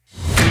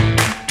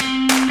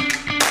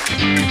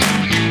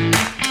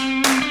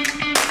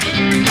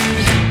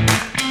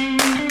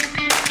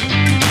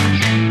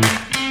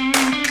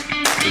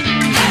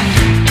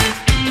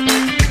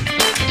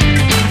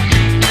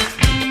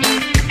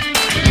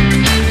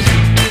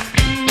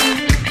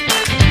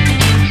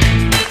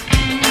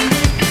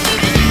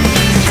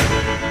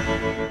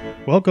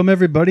Welcome,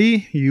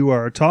 everybody. You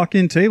are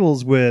talking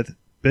tables with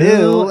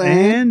Bill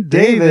and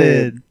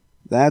David.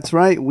 That's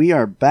right. We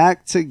are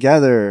back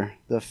together,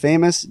 the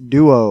famous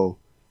duo.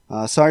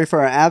 Sorry for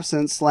our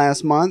absence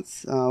last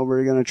month.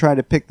 We're going to try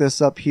to pick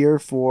this up here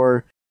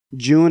for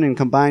June and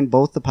combine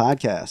both the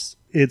podcasts.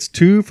 It's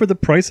two for the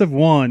price of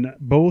one.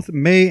 Both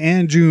May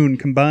and June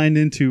combined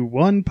into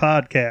one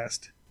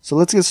podcast. So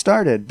let's get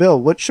started. Bill,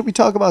 what should we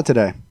talk about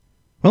today?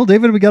 Well,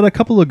 David, we got a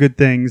couple of good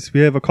things.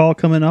 We have a call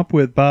coming up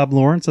with Bob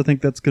Lawrence. I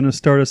think that's going to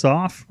start us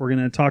off. We're going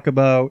to talk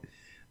about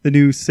the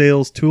new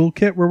sales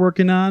toolkit we're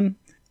working on,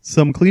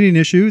 some cleaning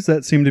issues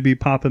that seem to be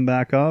popping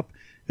back up,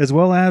 as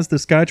well as the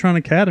Skytron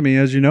Academy.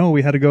 As you know,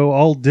 we had to go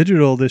all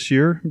digital this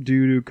year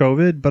due to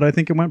COVID, but I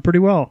think it went pretty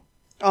well.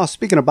 Oh,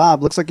 speaking of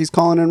Bob, looks like he's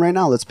calling in right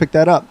now. Let's pick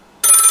that up.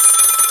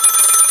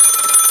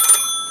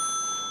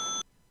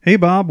 Hey,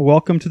 Bob.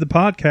 Welcome to the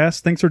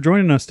podcast. Thanks for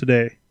joining us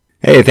today.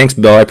 Hey, thanks,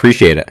 Bill. I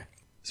appreciate it.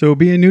 So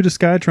being new to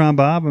Skytron,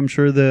 Bob, I'm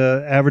sure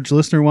the average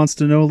listener wants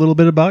to know a little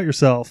bit about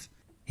yourself.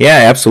 Yeah,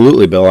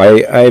 absolutely, Bill.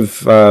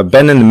 I've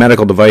been in the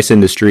medical device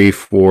industry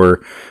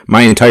for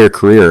my entire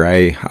career.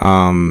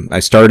 I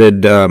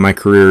started my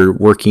career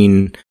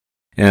working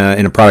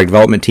in a product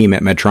development team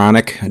at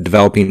Medtronic,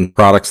 developing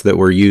products that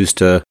were used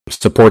to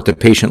support the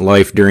patient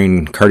life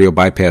during cardio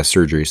bypass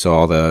surgery. So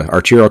all the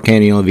arterial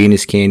cannula,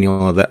 venous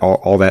cannula,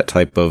 all that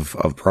type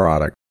of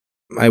product.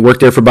 I worked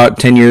there for about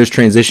 10 years,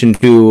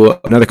 transitioned to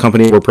another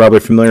company we're probably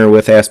familiar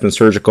with, Aspen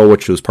Surgical,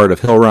 which was part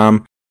of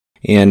Hillrom,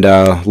 and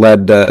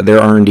led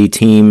their R&D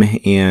team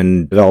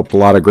and developed a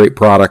lot of great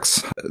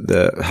products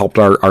that helped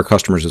our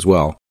customers as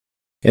well.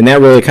 And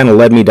that really kind of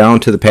led me down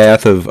to the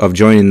path of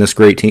joining this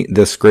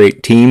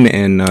great team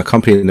and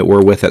company that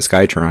we're with at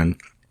Skytron.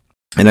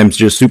 And I'm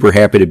just super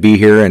happy to be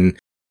here and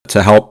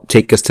to help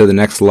take us to the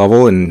next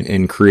level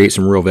and create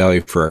some real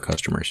value for our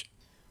customers.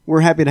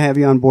 We're happy to have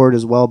you on board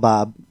as well,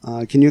 Bob.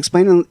 Can you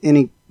explain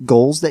any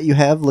goals that you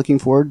have looking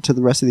forward to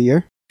the rest of the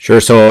year? Sure.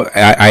 So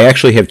I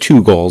actually have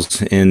two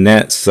goals, and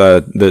that's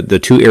the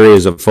two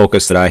areas of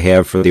focus that I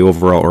have for the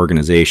overall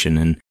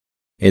organization.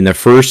 And the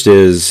first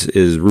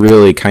is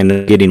really kind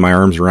of getting my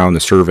arms around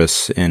the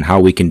service and how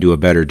we can do a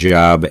better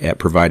job at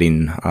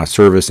providing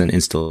service and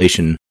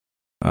installation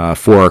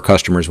for our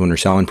customers when they're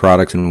selling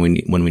products and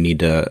when we need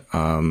to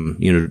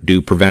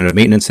do preventative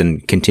maintenance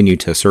and continue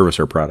to service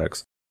our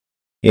products.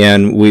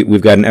 And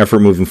we've got an effort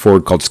moving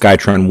forward called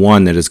Skytron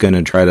One that is going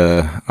to try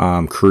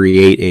to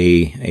create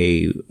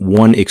a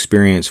one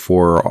experience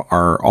for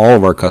all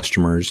of our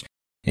customers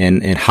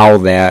and how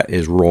that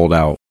is rolled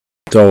out.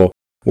 So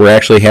we're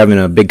actually having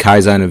a big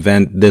Kaizen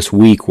event this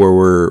week where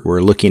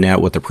we're looking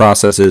at what the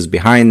process is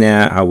behind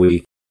that, how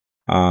we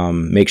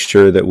make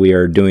sure that we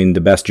are doing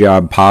the best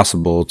job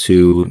possible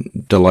to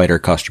delight our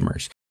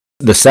customers.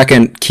 The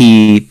second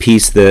key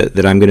piece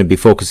that I'm going to be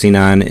focusing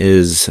on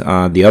is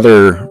the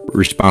other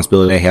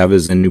responsibility I have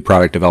is in new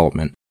product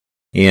development.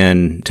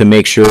 And to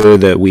make sure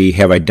that we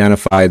have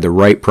identified the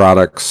right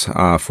products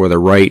for the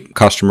right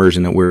customers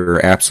and that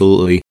we're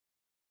absolutely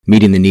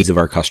meeting the needs of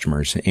our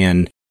customers.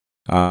 And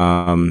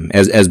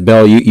as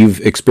Bill,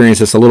 you've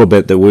experienced this a little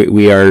bit, that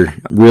we are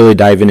really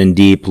diving in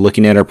deep,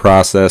 looking at our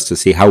process to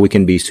see how we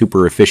can be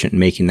super efficient in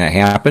making that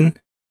happen.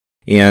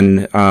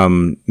 And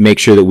make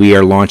sure that we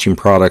are launching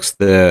products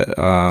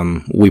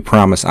that we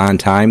promise on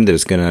time that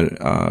is going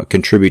to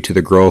contribute to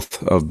the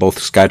growth of both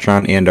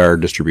Skytron and our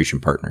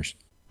distribution partners.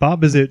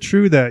 Bob, is it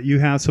true that you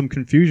have some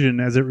confusion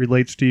as it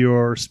relates to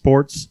your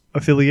sports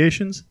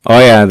affiliations? Oh,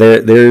 yeah.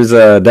 There's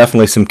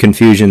definitely some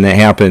confusion that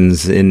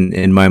happens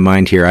in my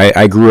mind here.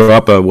 I grew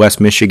up a West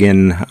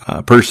Michigan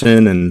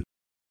person, and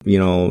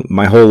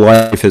my whole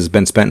life has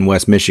been spent in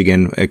West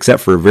Michigan,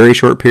 except for a very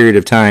short period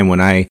of time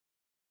when I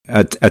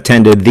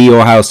attended the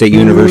Ohio State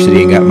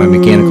University and got my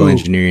mechanical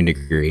engineering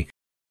degree.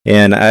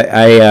 And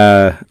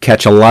I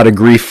catch a lot of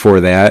grief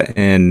for that,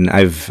 and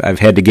I've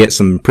had to get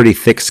some pretty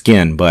thick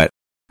skin, but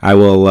I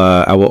will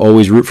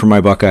always root for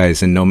my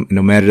Buckeyes, and no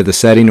matter the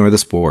setting or the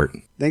sport.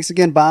 Thanks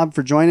again, Bob,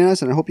 for joining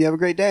us, and I hope you have a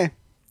great day.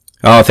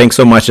 Oh, thanks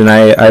so much, and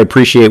I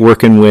appreciate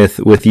working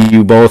with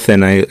you both,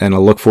 and I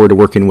look forward to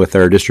working with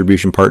our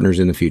distribution partners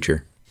in the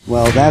future.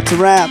 Well, that's a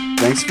wrap.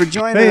 Thanks for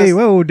joining us. Hey,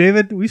 whoa,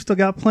 David, we still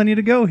got plenty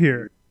to go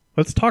here.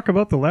 Let's talk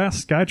about the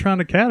last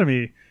Skytron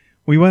Academy.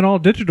 We went all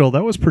digital.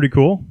 That was pretty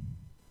cool.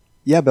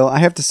 Yeah, Bill, I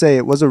have to say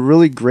it was a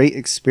really great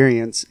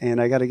experience,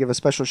 and I got to give a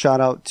special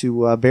shout out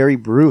to Barry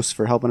Bruce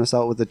for helping us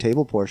out with the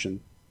table portion.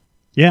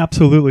 Yeah,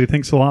 absolutely.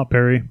 Thanks a lot,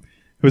 Barry.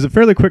 It was a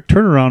fairly quick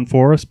turnaround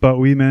for us, but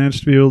we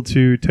managed to be able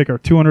to take our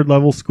 200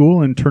 level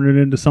school and turn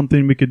it into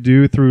something we could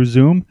do through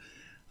Zoom.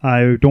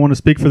 I don't want to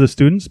speak for the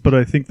students, but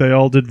I think they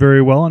all did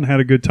very well and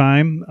had a good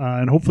time,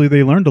 and hopefully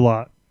they learned a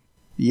lot.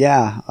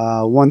 Yeah,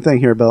 one thing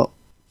here, Bill.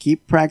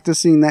 Keep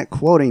practicing that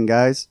quoting,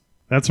 guys.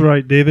 That's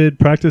right, David.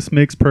 Practice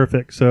makes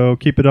perfect. So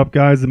keep it up,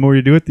 guys. The more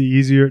you do it, the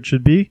easier it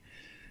should be.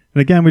 And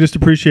again, we just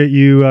appreciate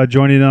you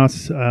joining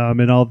us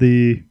and all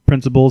the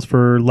principals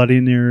for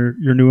letting your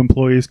new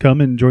employees come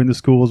and join the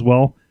school as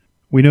well.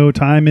 We know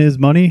time is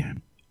money,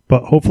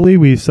 but hopefully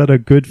we've set a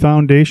good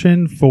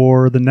foundation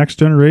for the next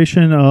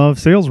generation of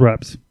sales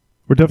reps.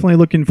 We're definitely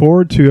looking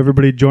forward to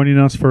everybody joining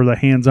us for the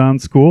hands-on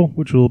school,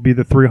 which will be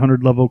the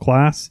 300 level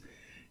class.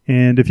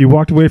 And if you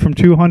walked away from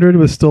 200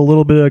 with still a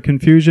little bit of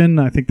confusion,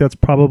 I think that's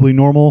probably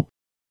normal.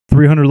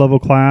 300 level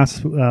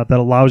class that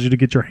allows you to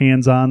get your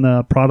hands on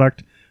the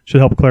product should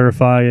help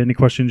clarify any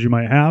questions you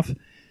might have.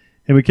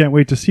 And we can't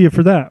wait to see you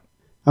for that.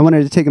 I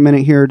wanted to take a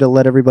minute here to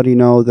let everybody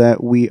know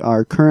that we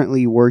are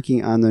currently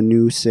working on the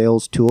new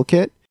sales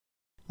toolkit.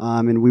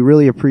 And we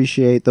really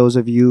appreciate those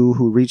of you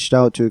who reached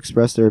out to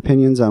express their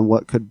opinions on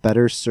what could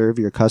better serve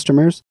your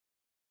customers.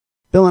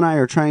 Bill and I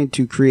are trying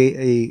to create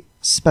a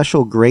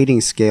special grading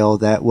scale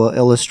that will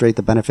illustrate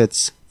the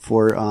benefits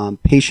for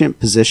patient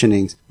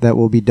positionings that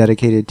will be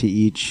dedicated to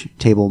each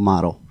table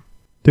model.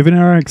 David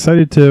and I are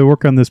excited to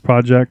work on this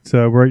project.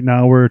 Right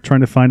now, we're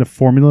trying to find a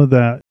formula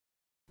that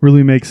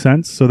really makes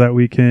sense so that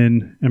we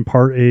can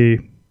impart a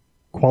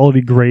quality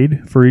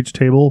grade for each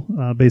table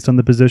based on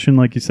the position,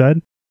 like you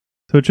said.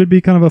 So it should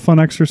be kind of a fun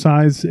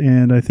exercise,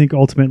 and I think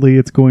ultimately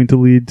it's going to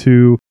lead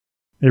to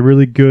a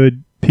really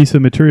good piece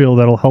of material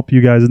that'll help you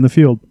guys in the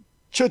field.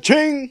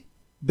 Cha-ching!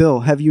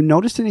 Bill, have you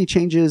noticed any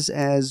changes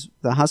as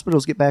the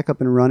hospitals get back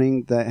up and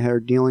running that are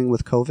dealing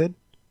with COVID?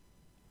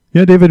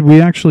 Yeah, David,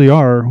 we actually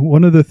are.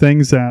 One of the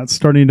things that's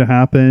starting to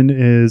happen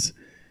is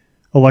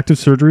elective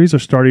surgeries are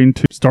starting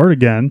to start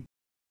again,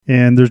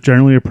 and there's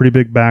generally a pretty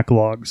big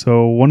backlog.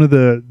 So one of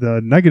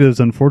the negatives,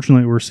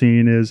 unfortunately, we're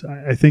seeing is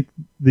I think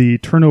the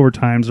turnover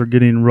times are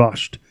getting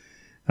rushed.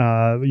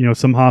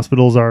 Some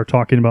hospitals are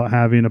talking about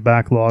having a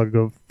backlog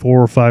of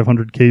 400 or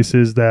 500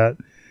 cases that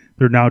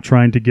they're now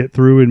trying to get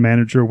through and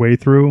manage their way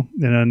through.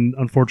 And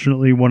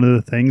unfortunately, one of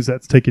the things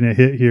that's taking a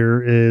hit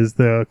here is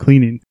the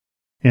cleaning.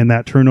 And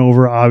that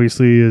turnover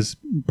obviously is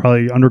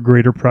probably under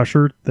greater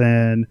pressure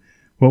than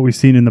what we've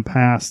seen in the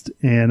past.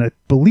 And I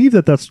believe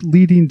that that's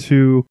leading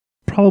to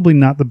probably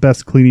not the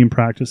best cleaning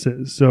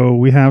practices. So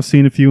we have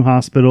seen a few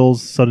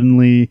hospitals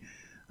suddenly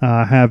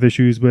have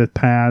issues with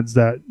pads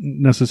that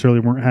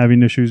necessarily weren't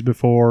having issues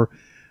before.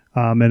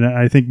 And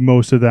I think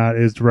most of that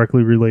is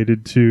directly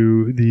related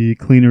to the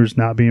cleaners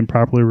not being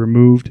properly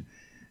removed.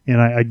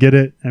 And I get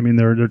it. I mean,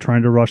 they're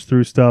trying to rush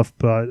through stuff,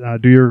 but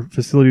do your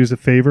facilities a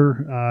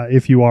favor.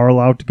 If you are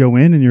allowed to go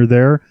in and you're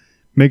there,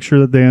 make sure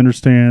that they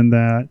understand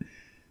that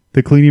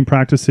the cleaning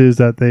practices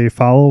that they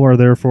follow are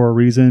there for a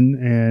reason.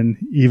 And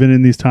even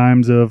in these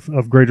times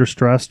of greater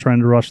stress, trying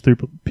to rush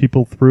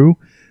people through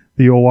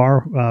the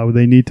OR,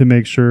 they need to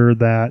make sure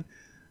that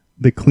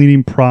the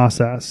cleaning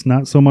process,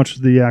 not so much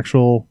the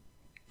actual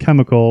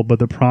chemical, but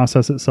the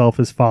process itself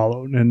is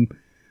followed. And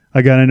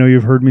again, I know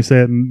you've heard me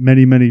say it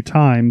many, many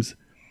times,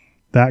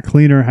 that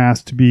cleaner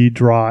has to be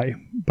dry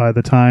by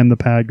the time the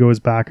pad goes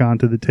back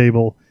onto the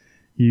table.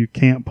 You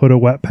can't put a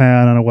wet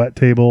pad on a wet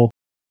table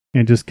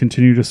and just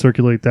continue to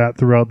circulate that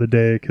throughout the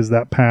day, because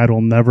that pad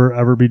will never,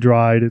 ever be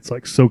dried. It's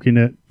like soaking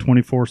it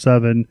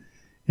 24/7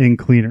 in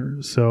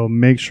cleaner. So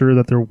make sure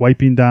that they're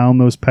wiping down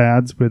those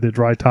pads with a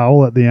dry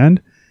towel at the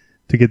end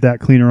to get that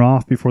cleaner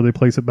off before they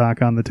place it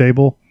back on the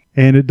table.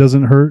 And it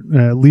doesn't hurt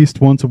at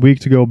least once a week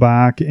to go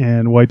back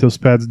and wipe those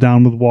pads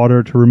down with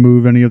water to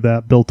remove any of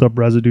that built-up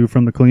residue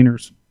from the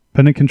cleaners.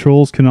 Pendant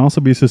controls can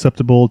also be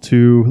susceptible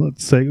to,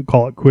 let's say,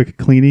 call it quick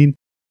cleaning.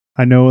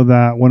 I know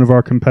that one of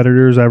our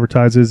competitors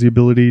advertises the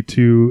ability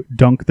to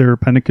dunk their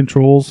pendant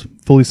controls,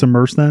 fully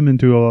submerge them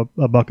into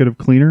a bucket of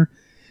cleaner.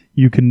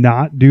 You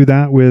cannot do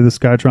that with a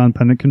Skytron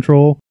pendant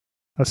control,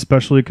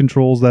 especially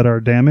controls that are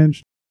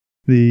damaged.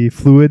 The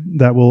fluid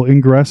that will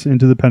ingress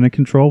into the pendant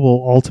control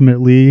will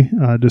ultimately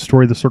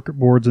destroy the circuit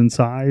boards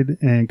inside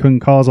and can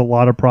cause a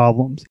lot of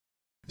problems.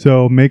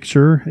 So make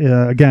sure,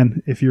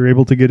 again, if you're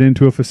able to get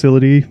into a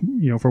facility,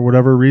 for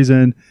whatever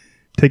reason,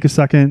 take a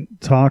second,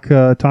 talk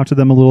to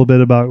them a little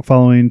bit about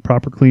following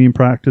proper cleaning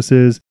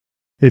practices.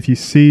 If you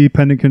see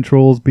pendant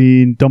controls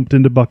being dumped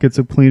into buckets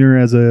of cleaner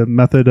as a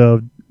method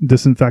of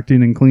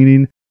disinfecting and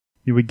cleaning,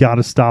 we got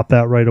to stop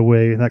that right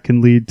away. That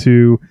can lead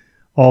to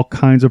all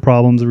kinds of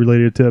problems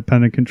related to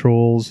pendant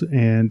controls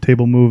and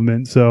table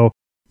movement. So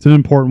it's an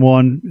important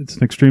one. It's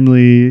an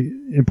extremely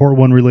important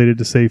one related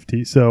to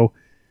safety. So,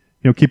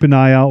 keep an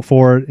eye out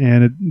for it,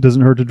 and it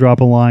doesn't hurt to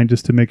drop a line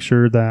just to make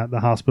sure that the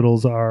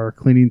hospitals are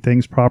cleaning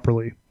things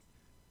properly.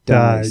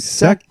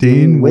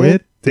 Dissecting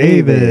with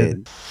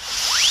David.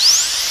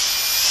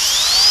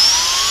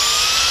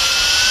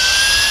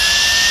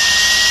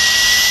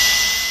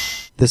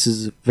 This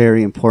is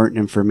very important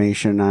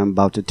information I'm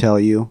about to tell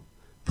you.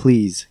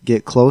 Please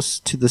get close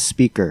to the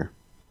speaker.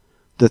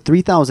 The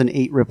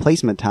 3008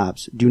 replacement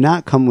tops do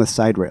not come with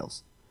side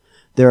rails.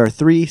 There are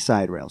 3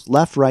 side rails,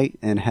 left, right,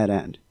 and head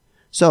end.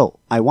 So,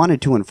 I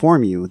wanted to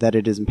inform you that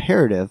it is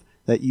imperative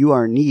that you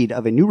are in need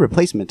of a new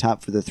replacement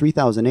top for the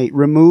 3008.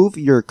 Remove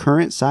your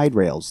current side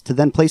rails to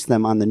then place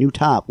them on the new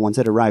top once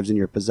it arrives in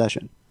your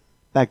possession.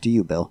 Back to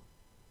you, Bill.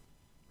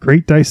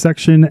 Great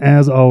dissection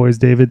as always,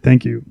 David.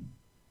 Thank you.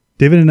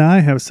 David and I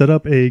have set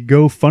up a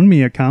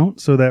GoFundMe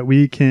account so that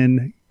we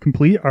can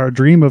complete our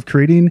dream of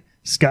creating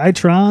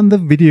Skytron the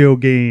video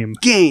game.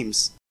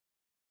 Games!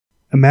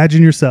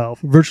 Imagine yourself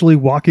virtually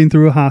walking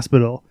through a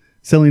hospital,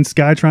 selling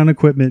Skytron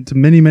equipment to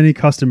many, many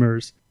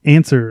customers,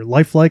 answer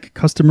lifelike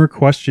customer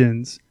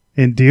questions,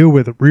 and deal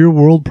with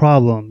real-world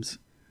problems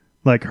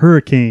like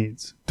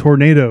hurricanes,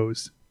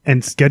 tornadoes,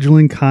 and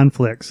scheduling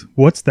conflicts.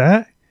 What's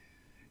that?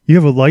 You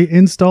have a light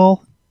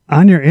install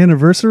on your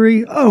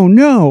anniversary? Oh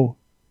no!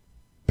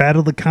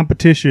 Battle the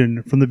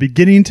competition from the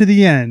beginning to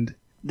the end.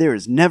 There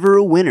is never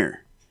a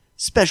winner.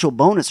 Special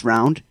bonus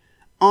round.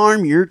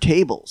 Arm your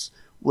tables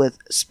with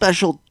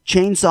special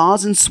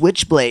chainsaws and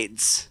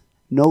switchblades.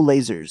 No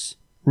lasers.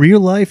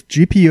 Real-life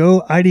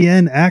GPO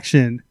IDN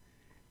action.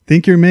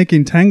 Think you're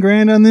making 10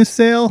 grand on this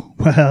sale?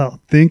 Well,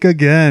 think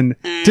again.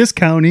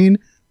 Discounting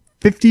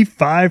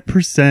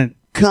 55%.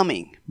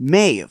 Coming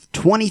May of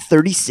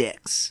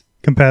 2036.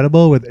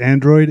 Compatible with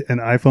Android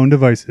and iPhone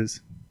devices.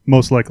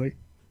 Most likely.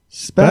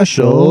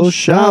 Special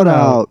shout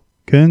out.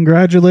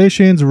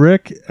 Congratulations,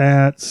 Rick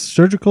at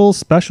Surgical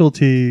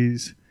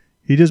Specialties.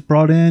 He just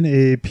brought in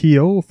a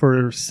PO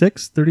for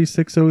 6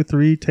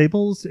 3603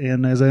 tables,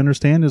 and as I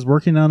understand, is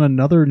working on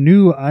another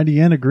new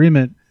IDN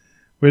agreement.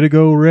 Way to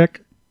go,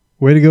 Rick.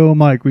 Way to go,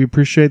 Mike. We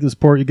appreciate the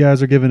support you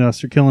guys are giving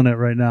us. You're killing it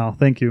right now.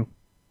 Thank you.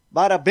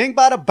 Bada bing,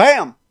 bada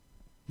bam.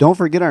 Don't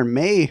forget our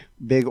May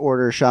big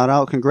order shout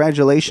out.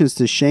 Congratulations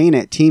to Shane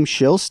at Team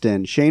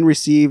Shilston. Shane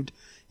received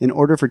an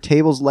order for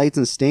tables, lights,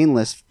 and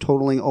stainless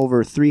totaling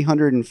over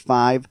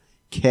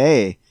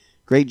 $305K.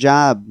 Great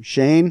job,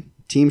 Shane.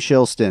 Team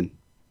Shilston.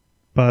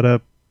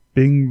 Bada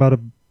bing,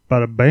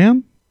 bada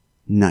bam.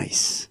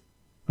 Nice.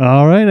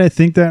 All right, I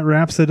think that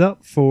wraps it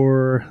up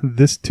for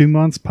this 2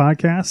 months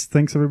podcast.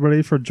 Thanks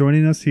everybody for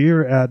joining us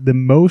here at the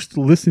most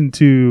listened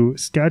to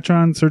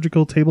Skytron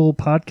Surgical Table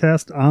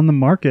podcast on the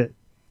market.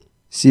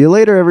 See you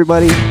later,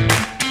 everybody.